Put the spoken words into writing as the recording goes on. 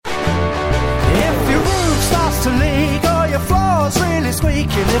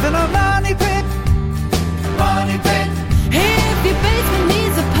live in a money pit. Money pit. If your basement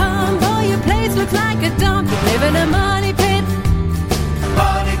needs a pump or your place looks like a dump, you live in a money pit.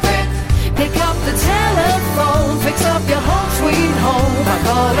 Money pit. Pick up the telephone, fix up your home sweet home by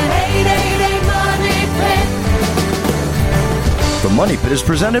calling 888 Money Pit. The Money Pit is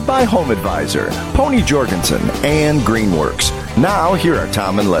presented by Home Advisor, Pony Jorgensen, and Greenworks. Now, here are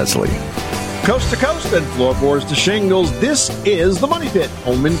Tom and Leslie. Coast to coast and floorboards to shingles, this is the Money Pit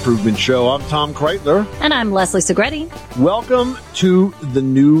Home Improvement Show. I'm Tom Kreitler. And I'm Leslie Segretti. Welcome to the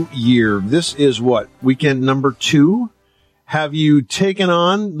new year. This is what, weekend number 2? Have you taken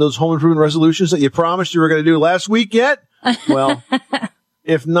on those home improvement resolutions that you promised you were going to do last week yet? Well,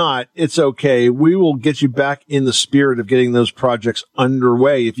 if not, it's okay. We will get you back in the spirit of getting those projects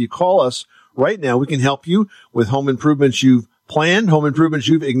underway. If you call us right now, we can help you with home improvements you've planned, home improvements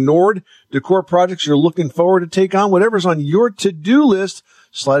you've ignored, decor projects you're looking forward to take on, whatever's on your to-do list.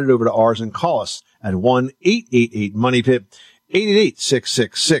 Slide it over to ours and call us at 1-888-MONEYPIT,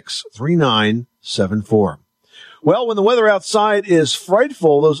 888-666-3974. Well, when the weather outside is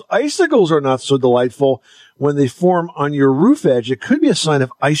frightful, those icicles are not so delightful. When they form on your roof edge, it could be a sign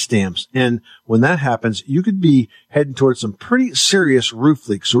of ice dams. And when that happens, you could be heading towards some pretty serious roof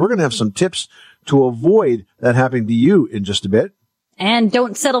leaks. So we're going to have some tips to avoid that happening to you in just a bit. And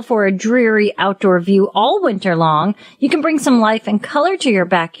don't settle for a dreary outdoor view all winter long. You can bring some life and color to your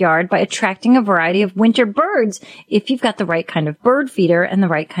backyard by attracting a variety of winter birds if you've got the right kind of bird feeder and the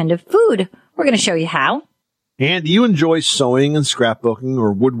right kind of food. We're going to show you how. And do you enjoy sewing and scrapbooking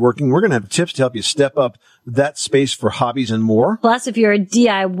or woodworking? We're going to have tips to help you step up that space for hobbies and more. Plus, if you're a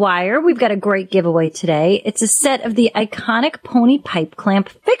DIYer, we've got a great giveaway today. It's a set of the iconic Pony pipe clamp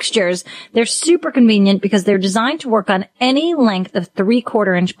fixtures. They're super convenient because they're designed to work on any length of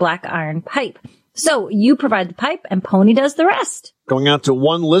 3/4-inch black iron pipe. So you provide the pipe and Pony does the rest. Going out to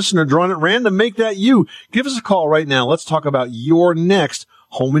one listener drawn at random, make that you. Give us a call right now. Let's talk about your next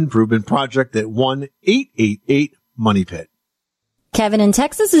home improvement project at 1-888-MONEYPIT. Kevin in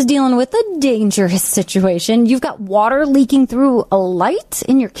Texas is dealing with a dangerous situation. You've got water leaking through a light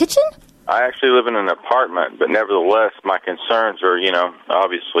in your kitchen? I actually live in an apartment, but nevertheless, my concerns are,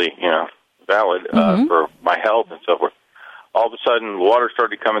 obviously, valid for my health and so forth. All of a sudden, water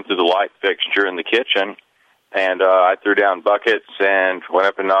started coming through the light fixture in the kitchen, and I threw down buckets and went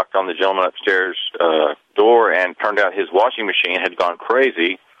up and knocked on the gentleman upstairs door, and turned out his washing machine had gone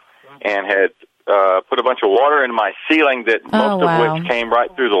crazy and had put a bunch of water in my ceiling that most of which came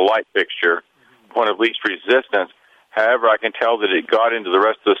right through the light fixture, point of least resistance. However, I can tell that it got into the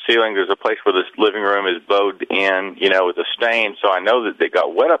rest of the ceiling. There's a place where this living room is bowed in, with a stain, so I know that they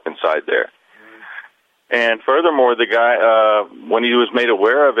got wet up inside there. And furthermore, the guy, when he was made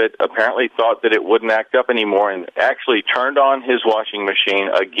aware of it, apparently thought that it wouldn't act up anymore and actually turned on his washing machine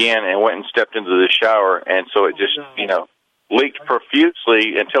again and went and stepped into the shower. And so it just, leaked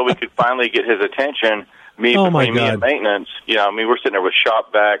profusely until we could finally get his attention, between me and maintenance. We're sitting there with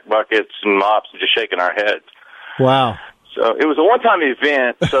shop vac, buckets, and mops and just shaking our heads. Wow. So it was a one-time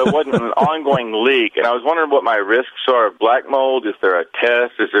event, so it wasn't an ongoing leak. And I was wondering what my risks are of black mold. Is there a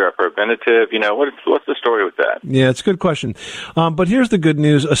test? Is there a preventative? What's the story with that? Yeah, it's a good question. But here's the good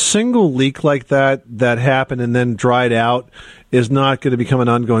news. A single leak like that happened and then dried out is not going to become an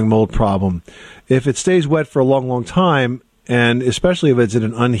ongoing mold problem. If it stays wet for a long, long time, and especially if it's in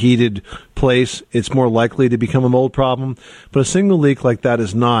an unheated place, it's more likely to become a mold problem. But a single leak like that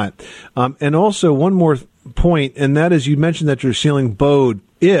is not. And also, one more point, and that is you mentioned that your ceiling bowed.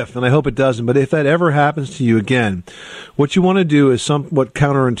 If, and I hope it doesn't, but if that ever happens to you again, what you want to do is somewhat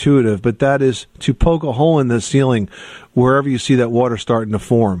counterintuitive, but that is to poke a hole in the ceiling wherever you see that water starting to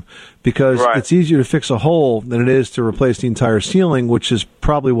form. Because it's easier to fix a hole than it is to replace the entire ceiling, which is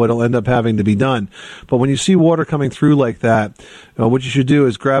probably what will end up having to be done. But when you see water coming through like that, what you should do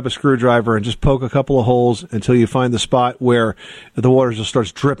is grab a screwdriver and just poke a couple of holes until you find the spot where the water just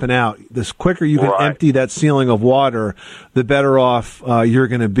starts dripping out. The quicker you can empty that ceiling of water, the better off you're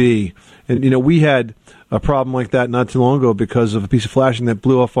going to be. And, we had a problem like that not too long ago because of a piece of flashing that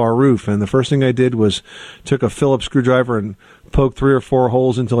blew off our roof. And the first thing I did was took a Phillips screwdriver and poked 3 or 4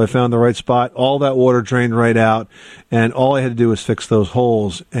 holes until I found the right spot. All that water drained right out, and all I had to do was fix those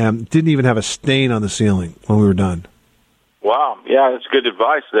holes, and didn't even have a stain on the ceiling when we were done. Wow. Yeah, that's good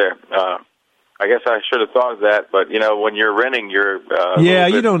advice there. I guess I should have thought of that, but when you're renting, you're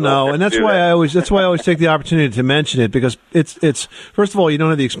you don't know, and that's why I always take the opportunity to mention it, because it's first of all, you don't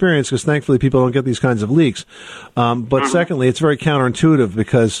have the experience because thankfully people don't get these kinds of leaks. But secondly, it's very counterintuitive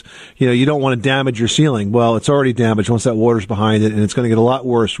because you don't want to damage your ceiling. Well, it's already damaged once that water's behind it, and it's going to get a lot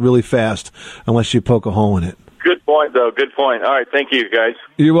worse really fast unless you poke a hole in it. Good point, though. Good point. All right. Thank you, guys.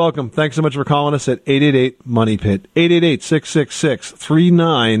 You're welcome. Thanks so much for calling us at 888-MONEY-PIT,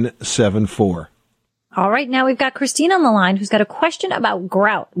 888-666-3974. All right, now we've got Christine on the line who's got a question about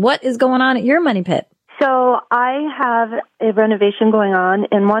grout. What is going on at your money pit? So I have a renovation going on,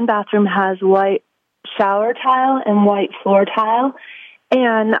 and one bathroom has white shower tile and white floor tile,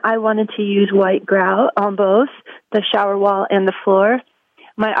 and I wanted to use white grout on both the shower wall and the floor.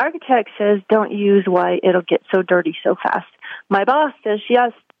 My architect says don't use white. It'll get so dirty so fast. My boss says she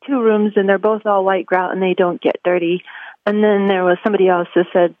has 2 rooms, and they're both all white grout, and they don't get dirty. And then there was somebody else who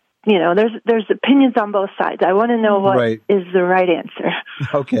said, you know, there's opinions on both sides. I want to know what is the right answer.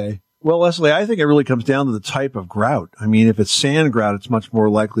 Okay. Well, Leslie, I think it really comes down to the type of grout. I mean, if it's sand grout, it's much more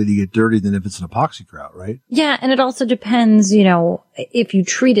likely to get dirty than if it's an epoxy grout, right? Yeah, and it also depends, you know, if you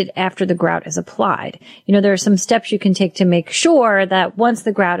treat it after the grout is applied. You know, there are some steps you can take to make sure that once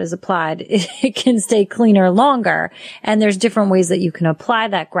the grout is applied, it can stay cleaner longer. And there's different ways that you can apply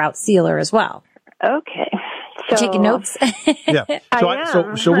that grout sealer as well. Okay. So, taking notes? Yeah.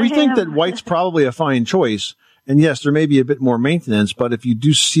 So we think that white's probably a fine choice. And yes, there may be a bit more maintenance, but if you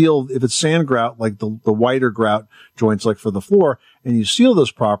do seal, if it's sand grout, like the whiter grout joints, like for the floor, and you seal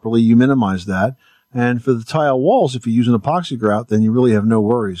those properly, you minimize that. And for the tile walls, if you use an epoxy grout, then you really have no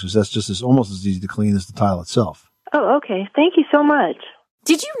worries, because that's just almost as easy to clean as the tile itself. Oh, okay. Thank you so much.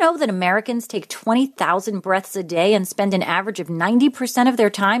 Did you know that Americans take 20,000 breaths a day and spend an average of 90% of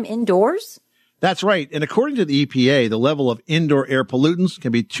their time indoors? That's right. And according to the EPA, the level of indoor air pollutants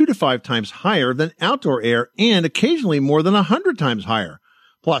can be 2 to 5 times higher than outdoor air and occasionally more than 100 times higher.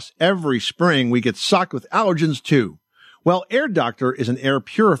 Plus, every spring we get socked with allergens too. Well, Air Doctor is an air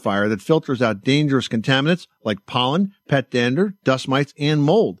purifier that filters out dangerous contaminants like pollen, pet dander, dust mites, and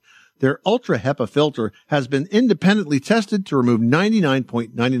mold. Their Ultra HEPA filter has been independently tested to remove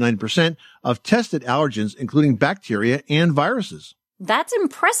 99.99% of tested allergens, including bacteria and viruses. That's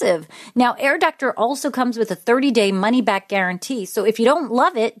impressive. Now, Air Doctor also comes with a 30-day money-back guarantee, so if you don't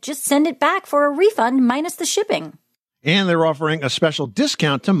love it, just send it back for a refund minus the shipping. And they're offering a special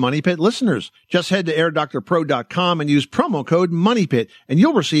discount to Money Pit listeners. Just head to airdoctorpro.com and use promo code MONEYPIT, and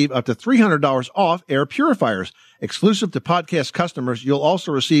you'll receive up to $300 off air purifiers. Exclusive to podcast customers, you'll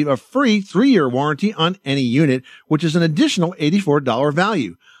also receive a free 3-year warranty on any unit, which is an additional $84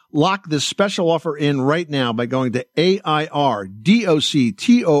 value. Lock this special offer in right now by going to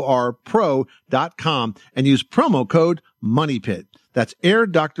airdoctorpro.com and use promo code MONEYPIT. That's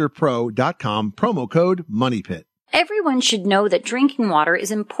airdoctorpro.com, promo code MONEYPIT. Everyone should know that drinking water is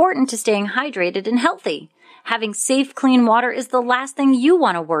important to staying hydrated and healthy. Having safe, clean water is the last thing you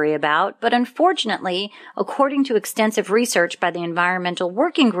want to worry about, but unfortunately, according to extensive research by the Environmental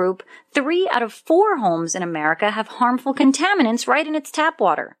Working Group, 3 out of 4 homes in America have harmful contaminants right in its tap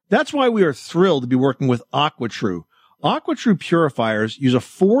water. That's why we are thrilled to be working with AquaTrue. AquaTrue purifiers use a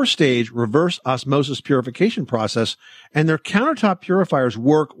 4-stage reverse osmosis purification process, and their countertop purifiers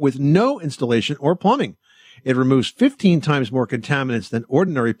work with no installation or plumbing. It removes 15 times more contaminants than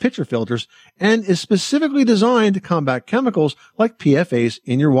ordinary pitcher filters and is specifically designed to combat chemicals like PFAS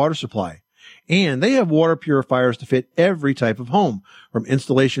in your water supply. And they have water purifiers to fit every type of home, from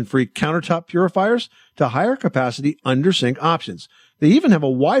installation-free countertop purifiers to higher capacity under-sink options. They even have a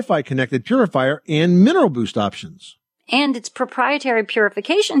Wi-Fi connected purifier and mineral boost options. And its proprietary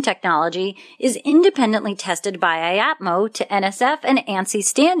purification technology is independently tested by IAPMO to NSF and ANSI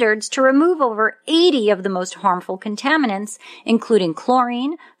standards to remove over 80 of the most harmful contaminants, including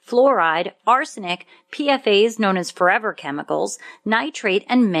chlorine, fluoride, arsenic, PFAS known as forever chemicals, nitrate,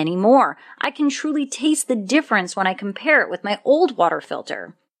 and many more. I can truly taste the difference when I compare it with my old water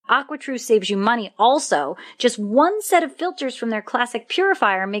filter. AquaTrue saves you money also. Just one set of filters from their classic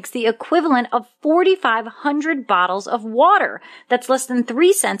purifier makes the equivalent of 4,500 bottles of water. That's less than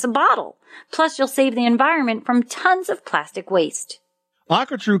 3 cents a bottle. Plus, you'll save the environment from tons of plastic waste.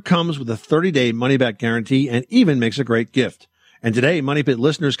 AquaTrue comes with a 30-day money-back guarantee and even makes a great gift. And today, Money Pit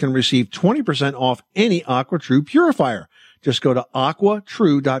listeners can receive 20% off any AquaTrue purifier. Just go to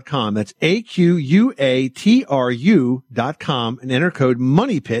aquatrue.com. That's AQUATRU.com and enter code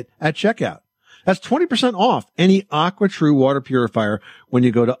MONEYPIT at checkout. That's 20% off any AquaTrue water purifier when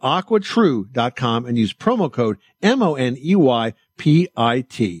you go to aquatrue.com and use promo code MONEYPIT.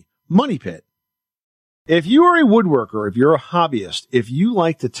 MONEYPIT. If you are a woodworker, if you're a hobbyist, if you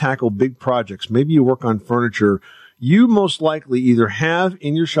like to tackle big projects, maybe you work on furniture, you most likely either have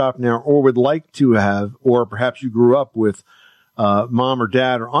in your shop now or would like to have, or perhaps you grew up with mom or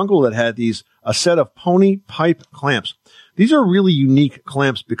dad or uncle that had a set of pony pipe clamps. These are really unique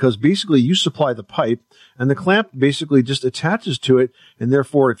clamps because basically you supply the pipe and the clamp basically just attaches to it. And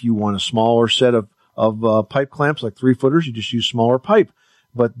therefore, if you want a smaller set of of pipe clamps, like 3-footers. You just use smaller pipe.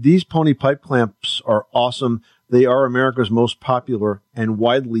 But these pony pipe clamps are awesome. They are America's most popular and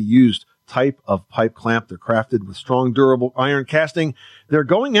widely used type of pipe clamp. They're crafted with strong, durable iron casting. They're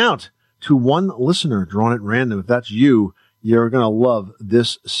going out to one listener drawn at random. If that's you, you're going to love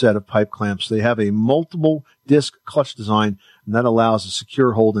this set of pipe clamps. They have a multiple disc clutch design, and that allows a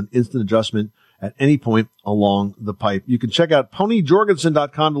secure hold and instant adjustment at any point along the pipe. You can check out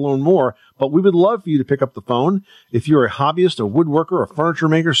ponyjorgensen.com to learn more, but we would love for you to pick up the phone. If you're a hobbyist, a woodworker, a furniture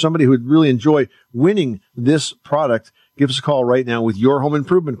maker, somebody who would really enjoy winning this product, give us a call right now with your home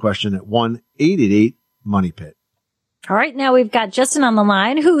improvement question at 1-888-MONEY-PIT. All right, now we've got Justin on the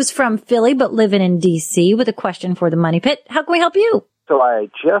line, who's from Philly but living in D.C. with a question for the Money Pit. How can we help you? So I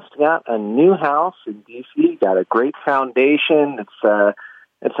just got a new house in D.C., got a great foundation.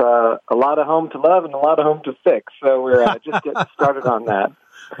 It's a lot of home to love and a lot of home to fix. So we're just getting started on that.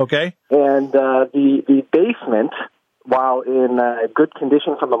 Okay. And the basement, while in good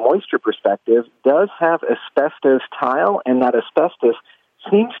condition from a moisture perspective, does have asbestos tile, and that asbestos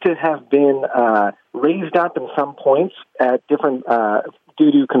seems to have been raised up in some points at different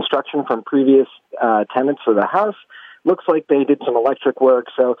due to construction from previous tenants for the house. Looks like they did some electric work.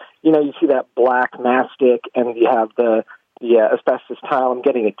 So, you see that black mastic, and you have the asbestos tile. I'm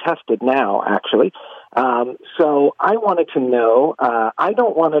getting it tested now, actually. So I wanted to know, I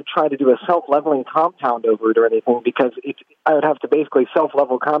don't want to try to do a self-leveling compound over it or anything, because I would have to basically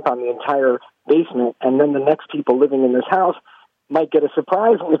self-level compound the entire basement, and then the next people living in this house might get a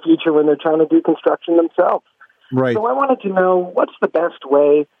surprise in the future when they're trying to do construction themselves. Right. So I wanted to know, what's the best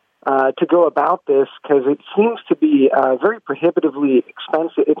way to go about this, because it seems to be very prohibitively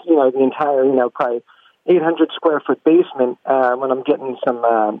expensive. It's, the entire, probably 800 square foot basement. When I'm getting some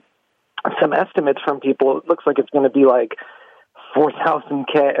estimates from people, it looks like it's going to be like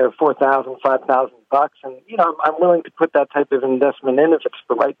 $4,000 or $4,000, $5,000, and I'm willing to put that type of investment in if it's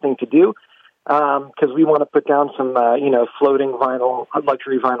the right thing to do, because we want to put down some floating vinyl,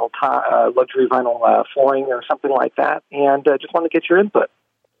 luxury vinyl flooring or something like that, and just want to get your input.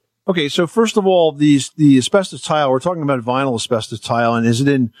 Okay, so first of all, the asbestos tile, we're talking about vinyl asbestos tile, and is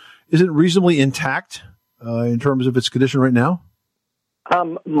it reasonably intact in terms of its condition right now?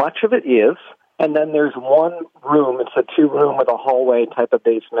 Much of it is, and then there's one room. It's a 2-room with a hallway type of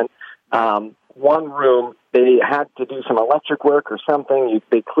basement. One room, they had to do some electric work or something.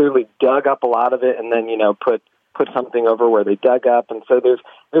 They clearly dug up a lot of it, and then put something over where they dug up. And so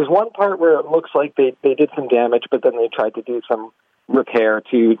there's one part where it looks like they did some damage, but then they tried to do some repair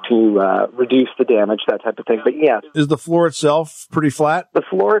to reduce the damage, that type of thing. But yes. Is the floor itself pretty flat? The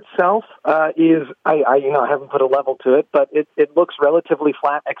floor itself is, I haven't put a level to it, but it looks relatively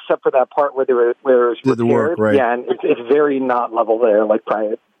flat except for that part where it was repaired. The work, right. Yeah, and it's very not level there, like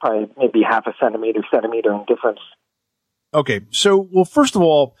probably maybe half a centimeter in difference. Okay, so, well, first of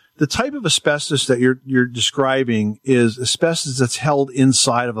all, the type of asbestos that you're describing is asbestos that's held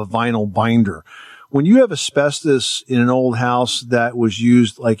inside of a vinyl binder. When you have asbestos in an old house that was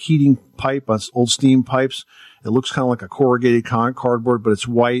used like heating pipe on old steam pipes, it looks kind of like a corrugated cardboard, but it's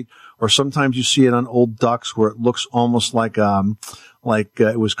white. Or sometimes you see it on old ducts where it looks almost like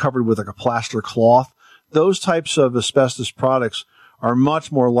it was covered with like a plaster cloth. Those types of asbestos products are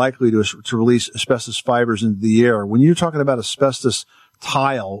much more likely to release asbestos fibers into the air. When you're talking about asbestos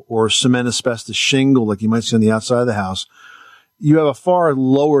tile or cement asbestos shingle, like you might see on the outside of the house, you have a far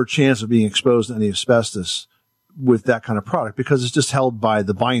lower chance of being exposed to any asbestos with that kind of product because it's just held by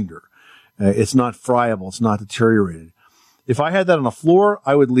the binder. It's not friable. It's not deteriorated. If I had that on a floor,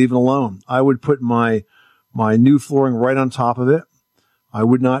 I would leave it alone. I would put my new flooring right on top of it. I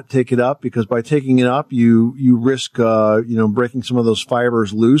would not take it up because by taking it up, you risk, breaking some of those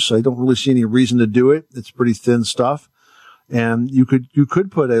fibers loose. I don't really see any reason to do it. It's pretty thin stuff. And you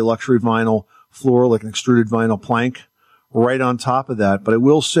could put a luxury vinyl floor, like an extruded vinyl plank, right on top of that. But I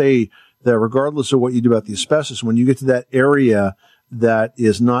will say that regardless of what you do about the asbestos, when you get to that area that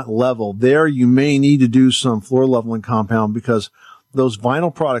is not level, there you may need to do some floor leveling compound because those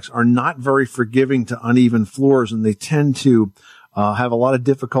vinyl products are not very forgiving to uneven floors, and they tend to have a lot of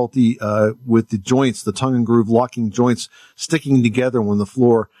difficulty with the joints, the tongue and groove locking joints sticking together when the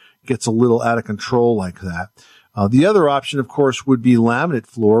floor gets a little out of control like that. The other option, of course, would be laminate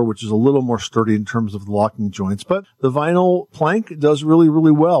floor, which is a little more sturdy in terms of the locking joints. But the vinyl plank does really,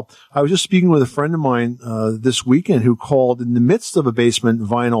 really well. I was just speaking with a friend of mine this weekend who called in the midst of a basement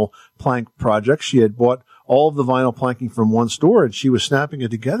vinyl plank project. She had bought all of the vinyl planking from one store, and she was snapping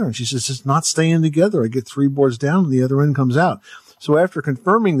it together. And she says, it's not staying together. I get 3 boards down, and the other end comes out. So after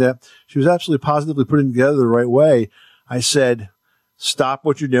confirming that she was absolutely positively putting it together the right way, I said, stop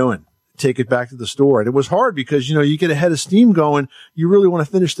what you're doing. take it back to the store. And it was hard because, you get a head of steam going. You really want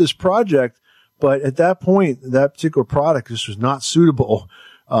to finish this project. But at that point, that particular product just was not suitable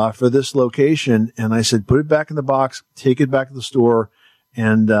for this location. And I said, put it back in the box, take it back to the store,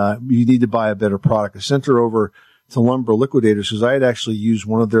 and you need to buy a better product. I sent her over to Lumber Liquidators because I had actually used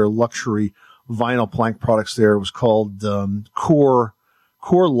one of their luxury vinyl plank products there. It was called Core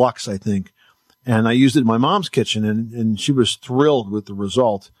Luxe, I think. And I used it in my mom's kitchen, and she was thrilled with the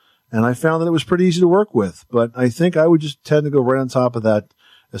result. And I found that it was pretty easy to work with. But I think I would just tend to go right on top of that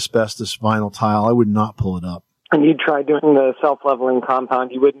asbestos vinyl tile. I would not pull it up. And you try doing the self-leveling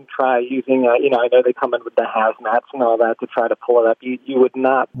compound. You wouldn't try using, I know they come in with the hazmats and all that to try to pull it up. You would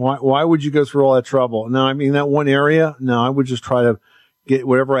not. Why would you go through all that trouble? No, I mean, that one area, no, I would just try to get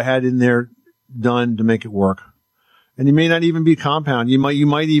whatever I had in there done to make it work. And you may not even be compound. You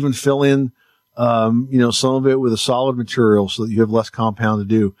might even fill in, some of it with a solid material so that you have less compound to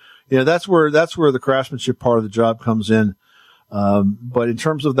do. That's where the craftsmanship part of the job comes in. But in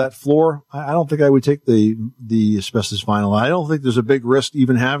terms of that floor, I don't think I would take the asbestos vinyl. I don't think there's a big risk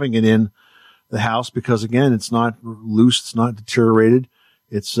even having it in the house because, again, it's not loose, it's not deteriorated,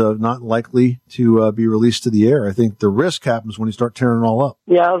 it's not likely to be released to the air. I think the risk happens when you start tearing it all up.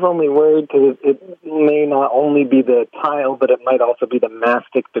 Yeah, I was only worried because it may not only be the tile, but it might also be the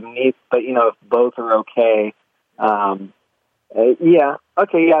mastic beneath. But, if both are okay.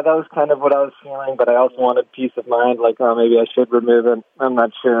 That was kind of what I was feeling, but I also wanted peace of mind, like, maybe I should remove it. I'm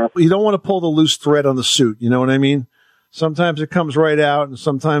not sure. You don't want to pull the loose thread on the suit, you know what I mean? Sometimes it comes right out, and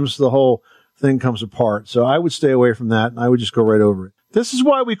sometimes the whole thing comes apart. So I would stay away from that, and I would just go right over it. This is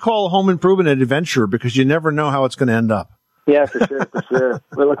why we call home improvement an adventure, because you never know how it's going to end up. Yeah, for sure.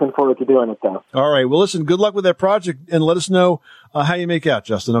 We're looking forward to doing it, though. All right. Well, listen, good luck with that project, and let us know how you make out,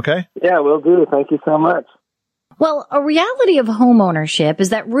 Justin, okay? Yeah, will do. Thank you so much. Well, a reality of home ownership is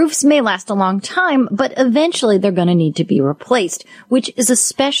that roofs may last a long time, but eventually they're going to need to be replaced, which is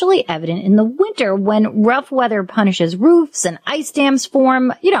especially evident in the winter when rough weather punishes roofs and ice dams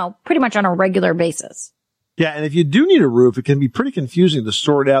form, pretty much on a regular basis. Yeah, and if you do need a roof, it can be pretty confusing to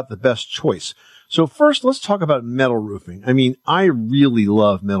sort out the best choice. So first, let's talk about metal roofing. I mean, I really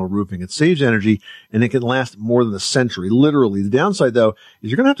love metal roofing. It saves energy, and it can last more than a century, literally. The downside, though,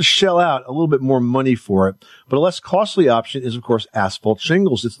 is you're going to have to shell out a little bit more money for it. But a less costly option is, of course, asphalt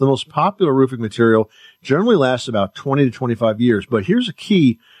shingles. It's the most popular roofing material, generally lasts about 20 to 25 years. But here's a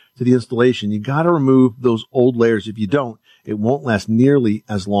key to the installation. You got to remove those old layers. If you don't, it won't last nearly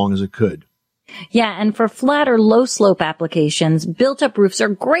as long as it could. Yeah, and for flat or low slope applications, built-up roofs are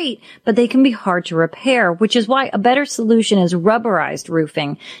great, but they can be hard to repair, which is why a better solution is rubberized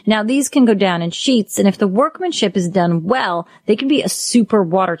roofing. Now, these can go down in sheets, and if the workmanship is done well, they can be a super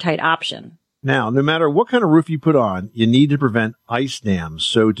watertight option. Now, no matter what kind of roof you put on, you need to prevent ice dams.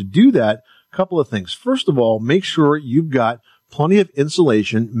 So to do that, a couple of things. First of all, make sure you've got plenty of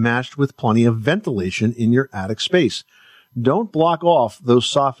insulation matched with plenty of ventilation in your attic space. Don't block off those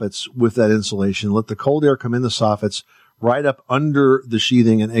soffits with that insulation. Let the cold air come in the soffits right up under the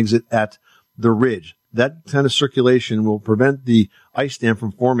sheathing and exit at the ridge. That kind of circulation will prevent the ice dam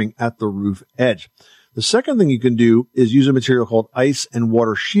from forming at the roof edge. The second thing you can do is use a material called ice and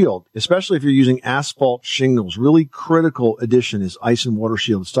water shield, especially if you're using asphalt shingles. Really critical addition is ice and water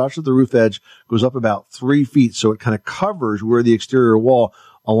shield. It starts at the roof edge, goes up about 3 feet, so it kind of covers where the exterior wall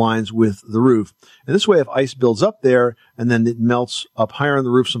aligns with the roof. And this way, if ice builds up there and then it melts up higher on the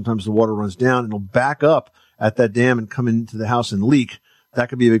roof, sometimes the water runs down and it'll back up at that dam and come into the house and leak. That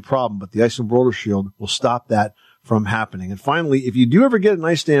could be a big problem, but the ice and water shield will stop that from happening. And finally, if you do ever get an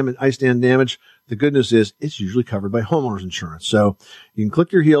ice dam damage, the good news is it's usually covered by homeowners insurance. So you can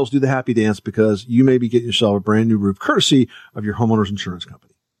click your heels, do the happy dance, because you may be getting yourself a brand new roof courtesy of your homeowners insurance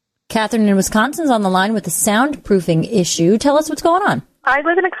company. Catherine in Wisconsin's on the line with a soundproofing issue. Tell us what's going on. I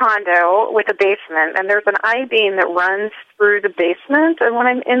live in a condo with a basement, and there's an I-beam that runs through the basement. And when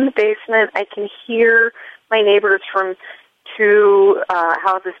I'm in the basement, I can hear my neighbors from 2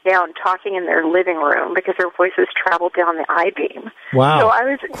 houses down talking in their living room because their voices travel down the I-beam. Wow. So I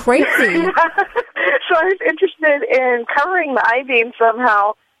was crazy. So I was interested in covering the I-beam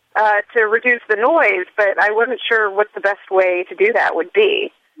somehow to reduce the noise, but I wasn't sure what the best way to do that would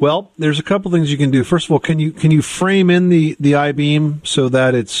be. Well, there's a couple things you can do. First of all, can you frame in the I-beam so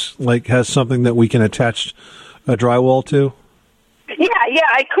that it's like has something that we can attach a drywall to? Yeah,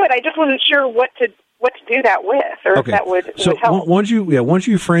 I could. I just wasn't sure what to do that with, or okay. if that would help. Once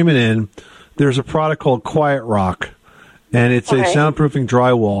you frame it in, there's a product called Quiet Rock, and it's a soundproofing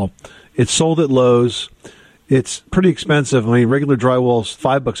drywall. It's sold at Lowe's. it's pretty expensive. I mean, regular drywall's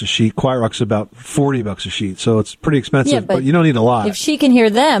 $5 a sheet. Quiet Rock's about $40 a sheet. So it's pretty expensive, Yeah, but you don't need a lot. If she can hear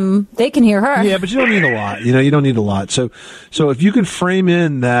them, they can hear her. Yeah, but you don't need a lot. You don't need a lot. So if you can frame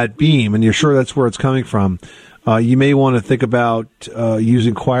in that beam and you're sure that's where it's coming from, you may want to think about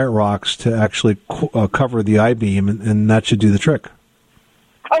using Quiet Rocks to actually cover the I-beam, and that should do the trick.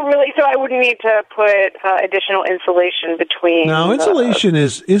 Oh, really? So I wouldn't need to put additional insulation between... No,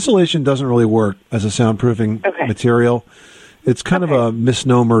 insulation doesn't really work as a soundproofing material. It's kind of a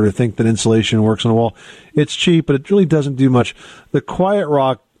misnomer to think that insulation works on a wall. It's cheap, but it really doesn't do much. The Quiet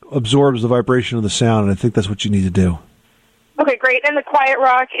Rock absorbs the vibration of the sound, and I think that's what you need to do. Okay, great. And the Quiet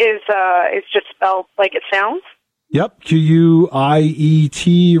Rock is just spelled like it sounds? Yep,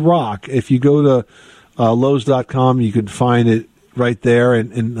 Q-U-I-E-T rock. If you go to Lowe's.com, you can find it right there.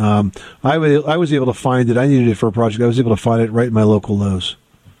 And I was able to find it. I needed it for a project. I was able to find it right in my local Lowe's.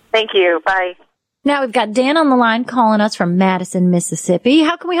 Thank you. Bye. Now we've got Dan on the line calling us from Madison, Mississippi.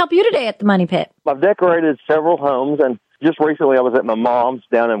 How can we help you today at the Money Pit? I've decorated several homes, and just recently I was at my mom's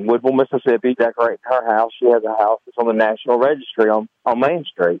down in Woodville, Mississippi, decorating her house. She has a house that's on the National Registry on Main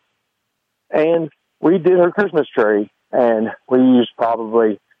Street. And we did her Christmas tree, and we used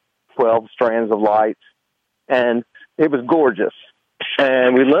probably 12 strands of lights, and it was gorgeous.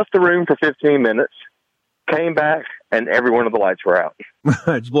 And we left the room for 15 minutes, came back, and every one of the lights were out.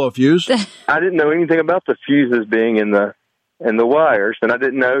 Did you blow a fuse? I didn't know anything about the fuses being in the wires, and I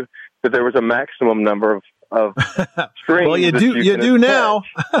didn't know that there was a maximum number of strings. Well, you do now.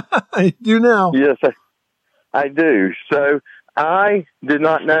 I do now. Yes, I do. So I did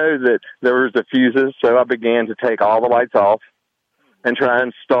not know that there was the fuses, so I began to take all the lights off and try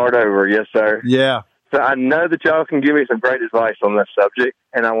and start over. Yes, sir. Yeah. So I know that y'all can give me some great advice on this subject,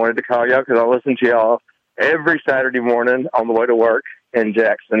 and I wanted to call y'all because I listen to y'all every Saturday morning on the way to work in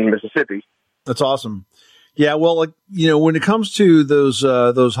Jackson, Mississippi. That's awesome. Yeah, well, when it comes to those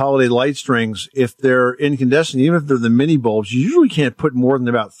holiday light strings, if they're incandescent, even if they're the mini bulbs, you usually can't put more than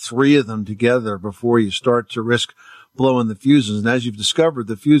about 3 of them together before you start to risk blowing the fuses. And as you've discovered,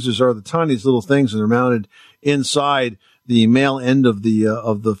 the fuses are the tiniest little things, and they're mounted inside the male end of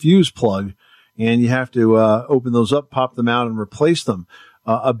the fuse plug. And you have to open those up, pop them out, and replace them.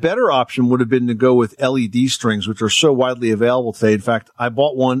 A better option would have been to go with LED strings, which are so widely available today. In fact, I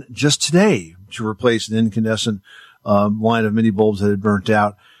bought one just today to replace an incandescent line of mini bulbs that had burnt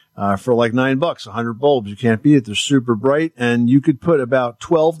out for like $9, 100 bulbs. You can't beat it. They're super bright, and you could put about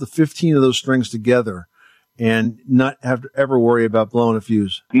 12 to 15 of those strings together and not have to ever worry about blowing a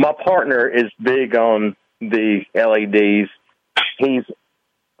fuse. My partner is big on the LEDs. He's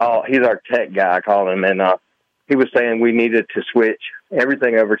our tech guy, I call him, and he was saying we needed to switch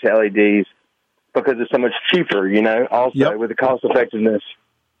everything over to LEDs because it's so much cheaper, also with the cost effectiveness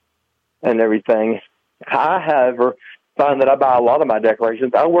and everything. I, however, find that I buy a lot of my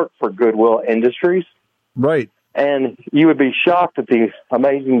decorations. I work for Goodwill Industries. Right. And you would be shocked at the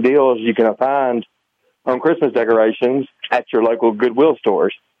amazing deals you can find on Christmas decorations at your local Goodwill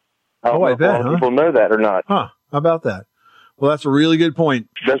stores. I bet, people know that or not. Huh. How about that? Well, that's a really good point.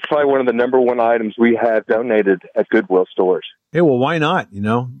 That's probably one of the number one items we have donated at Goodwill stores. Hey, well, why not?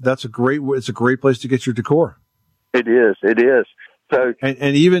 It's a great place to get your decor. It is. So,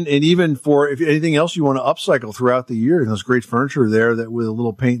 and even for if anything else you want to upcycle throughout the year, there's great furniture there that with a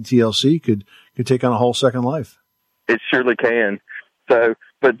little paint and TLC could take on a whole second life. It surely can. So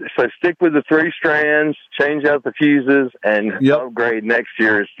stick with the 3 strands, change out the fuses, and upgrade next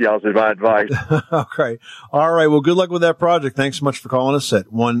year is y'all's advice. Okay. All right. Well, good luck with that project. Thanks so much for calling us at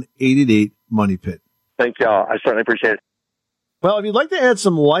 1-888-MONEY-PIT. Thank y'all. I certainly appreciate it. Well, if you'd like to add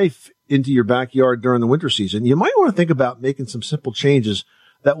some life into your backyard during the winter season, you might want to think about making some simple changes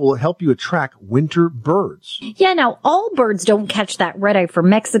that will help you attract winter birds. Yeah, now all birds don't catch that red eye from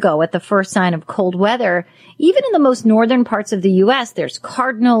Mexico at the first sign of cold weather. Even in the most northern parts of the U.S., there's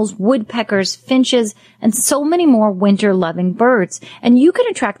cardinals, woodpeckers, finches, and so many more winter-loving birds. And you can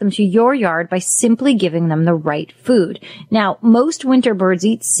attract them to your yard by simply giving them the right food. Now, most winter birds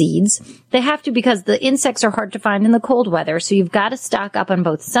eat seeds. They have to because the insects are hard to find in the cold weather, so you've got to stock up on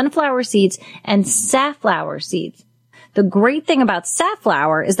both sunflower seeds and safflower seeds. The great thing about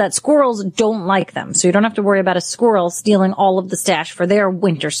safflower is that squirrels don't like them, so you don't have to worry about a squirrel stealing all of the stash for their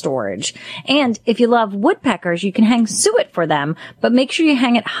winter storage. And if you love woodpeckers, you can hang suet for them, but make sure you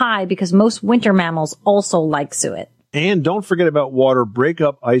hang it high because most winter mammals also like suet. And don't forget about water. Break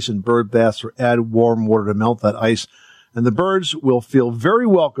up ice in bird baths or add warm water to melt that ice. And the birds will feel very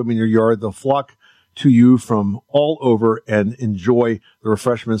welcome in your yard. They'll flock to you from all over and enjoy the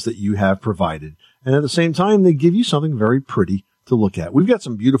refreshments that you have provided. And at the same time, they give you something very pretty to look at. We've got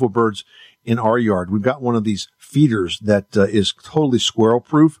some beautiful birds in our yard. We've got one of these feeders that is totally squirrel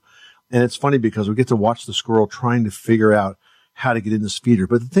proof. And it's funny because we get to watch the squirrel trying to figure out how to get in this feeder.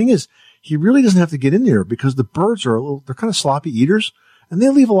 But the thing is, he really doesn't have to get in there because the birds they're kind of sloppy eaters and they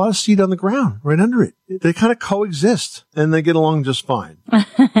leave a lot of seed on the ground right under it. They kind of coexist and they get along just fine.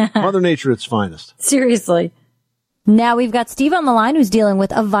 Mother Nature at its finest. Seriously. Now we've got Steve on the line who's dealing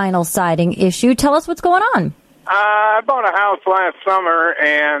with a vinyl siding issue. Tell us what's going on. I bought a house last summer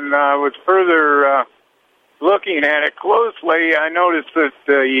and was further looking at it closely. I noticed that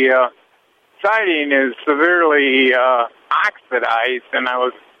the siding is severely oxidized, and I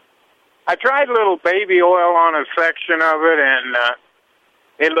tried a little baby oil on a section of it, and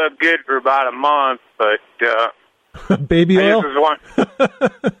it looked good for about a month, but baby oil?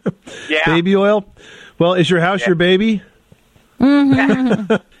 Yeah. Baby oil? Well, is your house your baby?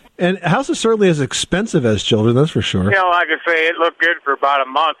 Mm-hmm. And houses certainly as expensive as children, that's for sure. Like I say, it looked good for about a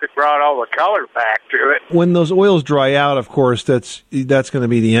month. It brought all the color back to it. When those oils dry out, of course, that's going to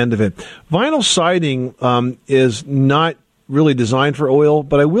be the end of it. Vinyl siding is not really designed for oil,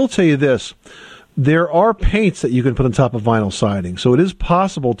 but I will tell you this. There are paints that you can put on top of vinyl siding, so it is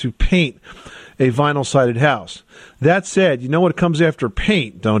possible to paint a vinyl-sided house. That said, you know what comes after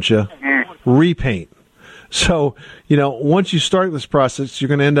paint, don't you? Mm-hmm. Repaint. So, once you start this process, you're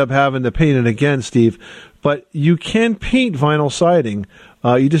going to end up having to paint it again, Steve. But you can paint vinyl siding.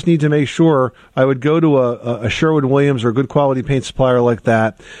 You just need to make sure. I would go to a Sherwin-Williams or a good quality paint supplier like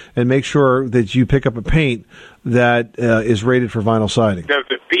that and make sure that you pick up a paint that is rated for vinyl siding. Does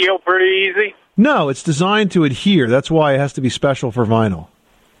it peel pretty easy? No, it's designed to adhere. That's why it has to be special for vinyl.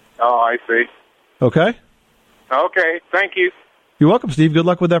 Oh, I see. Okay? Okay, thank you. You're welcome, Steve. Good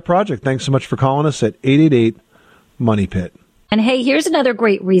luck with that project. Thanks so much for calling us at 888-MONEY-PIT. And hey, here's another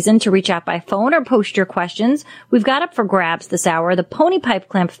great reason to reach out by phone or post your questions. We've got up for grabs this hour the Pony Pipe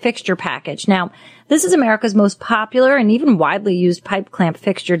Clamp Fixture Package. Now, this is America's most popular and even widely used pipe clamp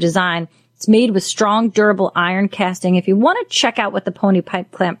fixture design. It's made with strong, durable iron casting. If you want to check out what the Pony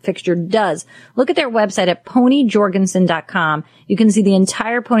Pipe Clamp Fixture does, look at their website at ponyjorgensen.com. You can see the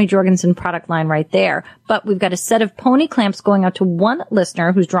entire Pony Jorgensen product line right there. But we've got a set of Pony clamps going out to one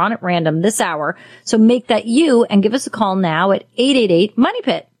listener who's drawn at random this hour. So make that you and give us a call now at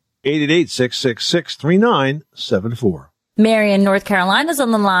 888-MONEY-PIT. 888-666-3974. Mary in North Carolina is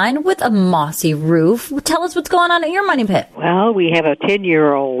on the line with a mossy roof. Tell us what's going on at your money pit. Well, we have a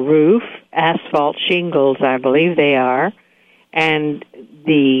 10-year-old roof, asphalt shingles, I believe they are, and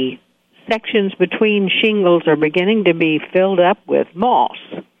the sections between shingles are beginning to be filled up with moss.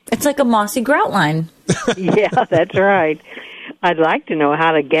 It's like a mossy grout line. Yeah, that's right. I'd like to know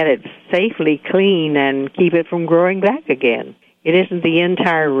how to get it safely clean and keep it from growing back again. It isn't the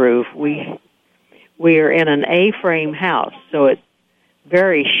entire roof. We are in an A-frame house, so it's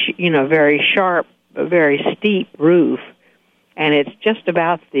very sharp, a very steep roof, and it's just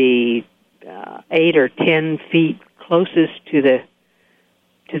about the 8 or 10 feet closest to the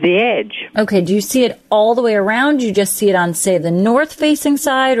edge. Okay, do you see it all the way around? Do you just see it on, say, the north-facing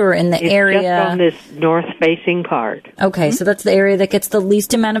side or in the area? It's just on this north-facing part. Okay, so that's the area that gets the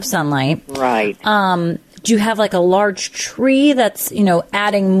least amount of sunlight. Right. Do you have like a large tree that's,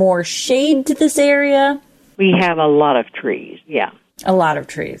 adding more shade to this area? We have a lot of trees, yeah. A lot of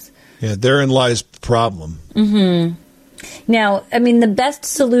trees. Yeah, therein lies the problem. Mm-hmm. Now, the best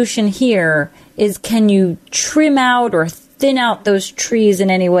solution here is, can you trim out or thin out those trees in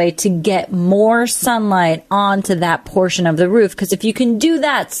any way to get more sunlight onto that portion of the roof? Because if you can do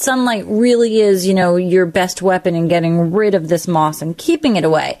that, sunlight really is, your best weapon in getting rid of this moss and keeping it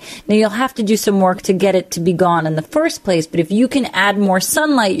away. Now, you'll have to do some work to get it to be gone in the first place, but if you can add more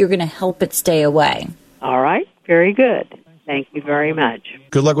sunlight, you're going to help it stay away. All right. Very good. Thank you very much.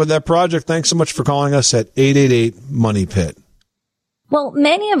 Good luck with that project. Thanks so much for calling us at 888-MONEY-PIT. Well,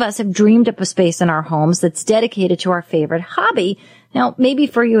 many of us have dreamed up a space in our homes that's dedicated to our favorite hobby. Now, maybe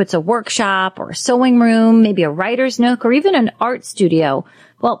for you it's a workshop or a sewing room, maybe a writer's nook, or even an art studio.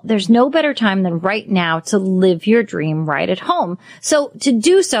 Well, there's no better time than right now to live your dream right at home. So to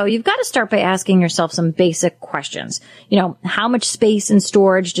do so, you've got to start by asking yourself some basic questions. How much space and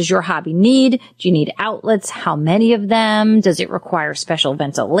storage does your hobby need? Do you need outlets? How many of them? Does it require special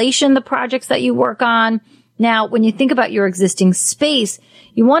ventilation, the projects that you work on? Now, when you think about your existing space,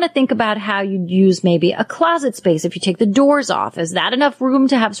 you want to think about how you'd use maybe a closet space if you take the doors off. Is that enough room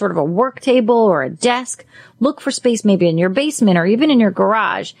to have sort of a work table or a desk? Look for space maybe in your basement or even in your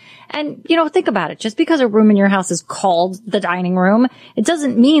garage. And, think about it. Just because a room in your house is called the dining room, it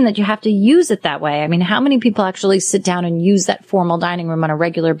doesn't mean that you have to use it that way. I mean, how many people actually sit down and use that formal dining room on a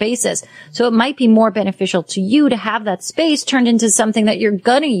regular basis? So it might be more beneficial to you to have that space turned into something that you're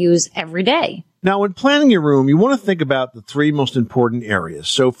going to use every day. Now, when planning your room, you want to think about the three most important areas.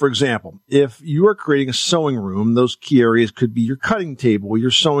 So, for example, if you are creating a sewing room, those key areas could be your cutting table, your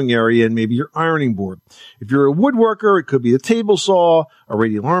sewing area, and maybe your ironing board. If you're a woodworker, it could be a table saw, a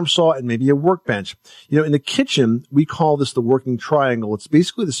radial arm saw, and maybe a workbench. In the kitchen, we call this the working triangle. It's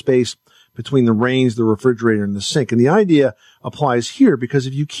basically the space between the range, the refrigerator, and the sink. And the idea applies here because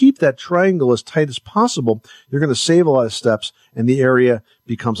if you keep that triangle as tight as possible, you're going to save a lot of steps and the area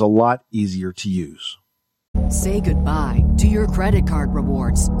becomes a lot easier to use. Say goodbye to your credit card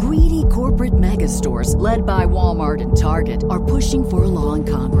rewards. Greedy corporate mega stores, led by Walmart and Target, are pushing for a law in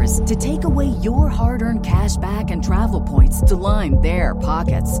Congress to take away your hard-earned cash back and travel points to line their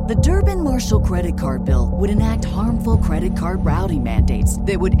pockets. The Durbin-Marshall credit card bill would enact harmful credit card routing mandates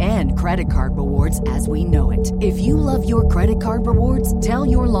that would end credit card rewards as we know it. If you love your credit card rewards, tell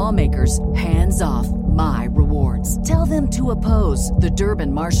your lawmakers, hands off my rewards. Tell them to oppose the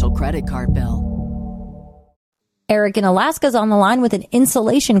Durbin-Marshall credit card bill. Eric in Alaska is on the line with an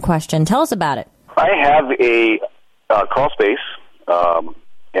insulation question. Tell us about it. I have a crawl space,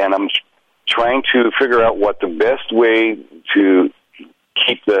 and I'm trying to figure out what the best way to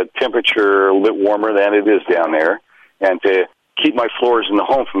keep the temperature a little bit warmer than it is down there and to keep my floors in the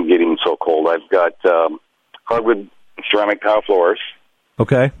home from getting so cold. I've got hardwood ceramic tile floors.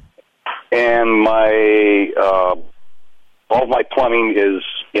 Okay. And my all of my plumbing is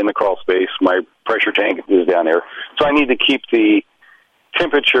in the crawl space. My pressure tank is down there. So I need to keep the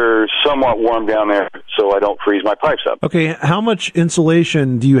temperature somewhat warm down there so I don't freeze my pipes up. Okay, how much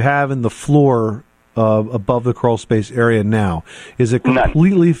insulation do you have in the floor above the crawl space area now? Is it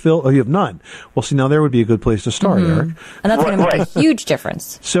completely filled? Oh, you have none. Well, see, now there would be a good place to start, Eric. And that's going to make a huge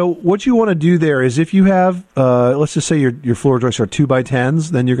difference. So what you want to do there is if you have, let's just say your floor joists are 2x10s,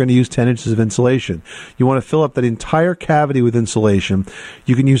 then you're going to use 10 inches of insulation. You want to fill up that entire cavity with insulation.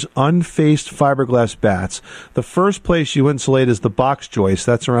 You can use unfaced fiberglass bats. The first place you insulate is the box joist.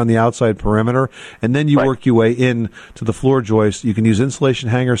 That's around the outside perimeter. And then you work your way in to the floor joist. You can use insulation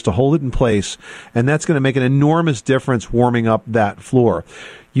hangers to hold it in place. And that's going to make an enormous difference warming up that floor.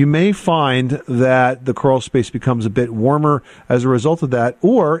 You may find that the crawl space becomes a bit warmer as a result of that,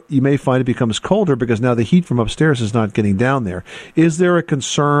 or you may find it becomes colder because now the heat from upstairs is not getting down there. Is there a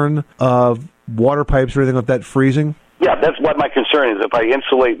concern of water pipes or anything like that freezing? Yeah, that's what my concern is. If I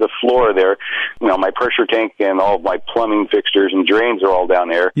insulate the floor there, my pressure tank and all of my plumbing fixtures and drains are all down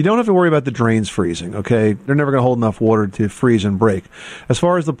there. You don't have to worry about the drains freezing, okay? They're never going to hold enough water to freeze and break. As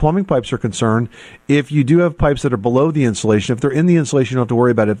far as the plumbing pipes are concerned, if you do have pipes that are below the insulation, if they're in the insulation, you don't have to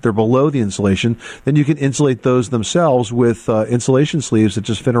worry about it. If they're below the insulation, then you can insulate those themselves with insulation sleeves that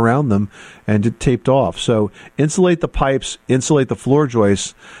just fit around them and taped off. So insulate the pipes, insulate the floor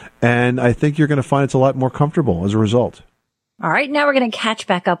joists, and I think you're going to find it's a lot more comfortable as a result. All right, now we're going to catch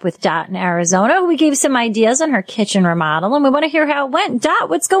back up with Dot in Arizona, who we gave some ideas on her kitchen remodel, and we want to hear how it went. Dot,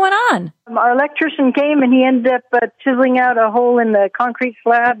 what's going on? Our electrician came, and he ended up chiseling out a hole in the concrete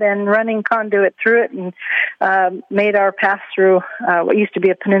slab and running conduit through it and made our pass-through, what used to be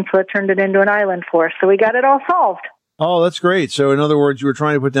a peninsula, turned it into an island for us. So we got it all solved. Oh, that's great. So in other words, you were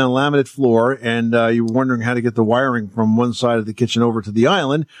trying to put down a laminate floor and you were wondering how to get the wiring from one side of the kitchen over to the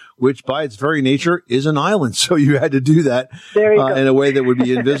island, which by its very nature is an island. So you had to do that in a way that would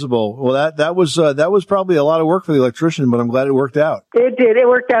be invisible. Well, that was probably a lot of work for the electrician, but I'm glad it worked out. It did. It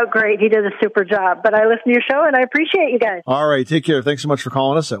worked out great. He did a super job. But I listen to your show and I appreciate you guys. All right. Take care. Thanks so much for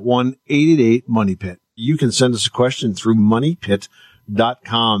calling us at 1-888-MONEYPIT. You can send us a question through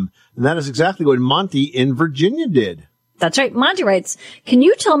moneypit.com. And that is exactly what Monty in Virginia did. That's right. Monty writes, can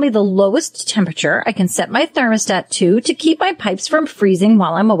you tell me the lowest temperature I can set my thermostat to keep my pipes from freezing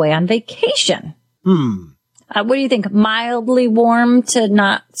while I'm away on vacation? What do you think? Mildly warm to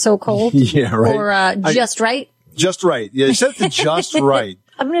not so cold? Yeah, right. Or just right? Just right. Yeah, set it to just right.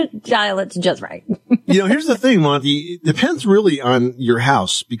 I'm going to dial it to just right. Here's the thing, Monty. It depends really on your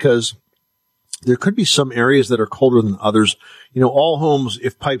house because there could be some areas that are colder than others. All homes,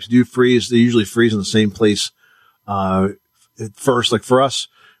 if pipes do freeze, they usually freeze in the same place. At first, like for us,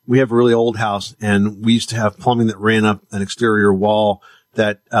 we have a really old house and we used to have plumbing that ran up an exterior wall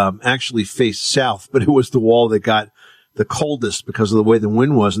that, actually faced south, but it was the wall that got the coldest because of the way the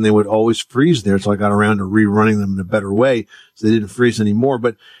wind was, and they would always freeze there. So I got around to rerunning them in a better way so they didn't freeze anymore.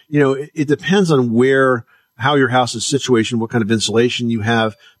 But, it depends on how your house is situated, what kind of insulation you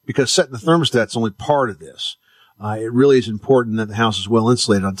have, because setting the thermostat's only part of this. It really is important that the house is well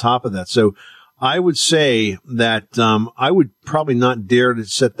insulated on top of that. So I would say that I would probably not dare to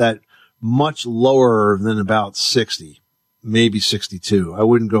set that much lower than about 60, maybe 62. I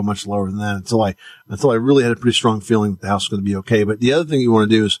wouldn't go much lower than that until I really had a pretty strong feeling that the house was going to be okay. But the other thing you want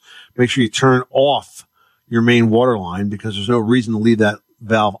to do is make sure you turn off your main water line, because there's no reason to leave that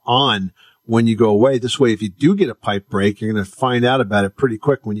valve on when you go away. This way, if you do get a pipe break, you're going to find out about it pretty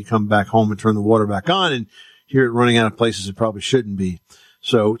quick when you come back home and turn the water back on and hear it running out of places it probably shouldn't be.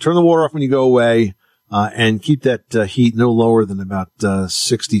 So turn the water off when you go away, and keep that heat no lower than about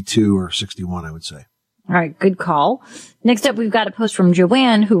 62 or 61, I would say. All right, good call. Next up, we've got a post from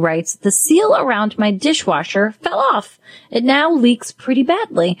Joanne who writes, the seal around my dishwasher fell off. It now leaks pretty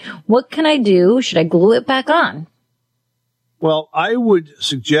badly. What can I do? Should I glue it back on? Well, I would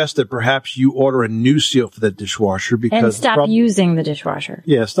suggest that perhaps you order a new seal for that dishwasher, because and stop using the dishwasher.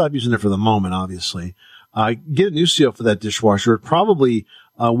 Yeah, stop using it for the moment, obviously. Get a new seal for that dishwasher. It probably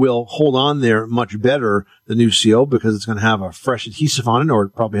will hold on there much better, the new seal, because it's going to have a fresh adhesive on it, or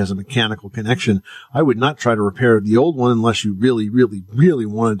it probably has a mechanical connection. I would not try to repair the old one unless you really, really, really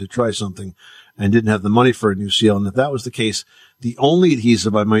wanted to try something and didn't have the money for a new seal. And if that was the case, the only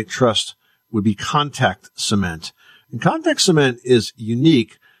adhesive I might trust would be contact cement. And contact cement is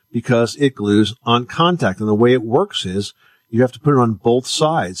unique because it glues on contact. And the way it works is you have to put it on both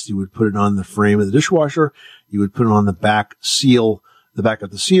sides. You would put it on the frame of the dishwasher. You would put it on the back seal, the back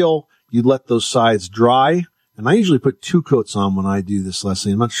of the seal. You'd let those sides dry. And I usually put 2 coats on when I do this,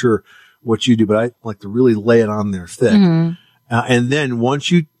 Leslie. I'm not sure what you do, but I like to really lay it on there thick. Mm-hmm. And then once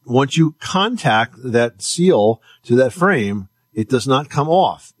you contact that seal to that frame, it does not come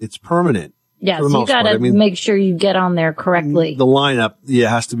off. It's permanent. Yeah, so you got to make sure you get on there correctly. The lineup,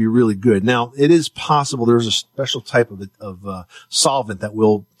 has to be really good. Now, it is possible there's a special type of solvent that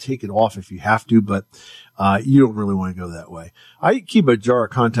will take it off if you have to, but you don't really want to go that way. I keep a jar of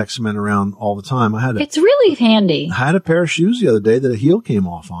contact cement around all the time. It's really handy. I had a pair of shoes the other day that a heel came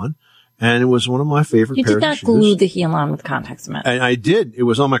off on, and it was one of my favorite pairs of shoes. You did not glue the heel on with contact cement. And I did. It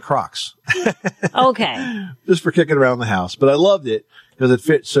was on my Crocs. Okay. Just for kicking around the house. But I loved it because it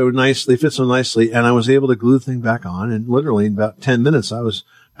fit so nicely, and I was able to glue the thing back on, and literally in about 10 minutes, I was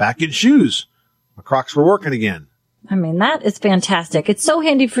back in shoes. My Crocs were working again. I mean, that is fantastic. It's so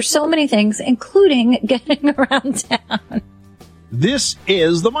handy for so many things, including getting around town. This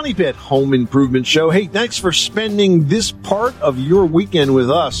is the Money Pit Home Improvement Show. Hey, thanks for spending this part of your weekend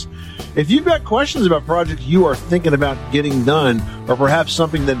with us. If you've got questions about projects you are thinking about getting done, or perhaps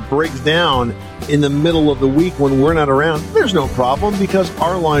something that breaks down in the middle of the week when we're not around, there's no problem, because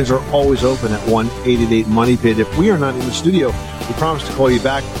our lines are always open at 1-888-MONEY-PIT. If we are not in the studio, we promise to call you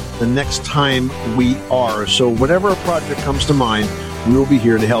back the next time we are. So whenever a project comes to mind, we will be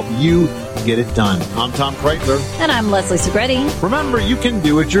here to help you get it done. I'm Tom Kreitler. And I'm Leslie Segretti. Remember, you can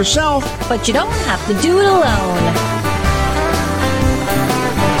do it yourself, but you don't have to do it alone.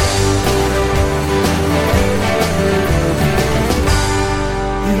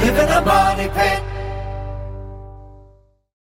 You live in a money pit.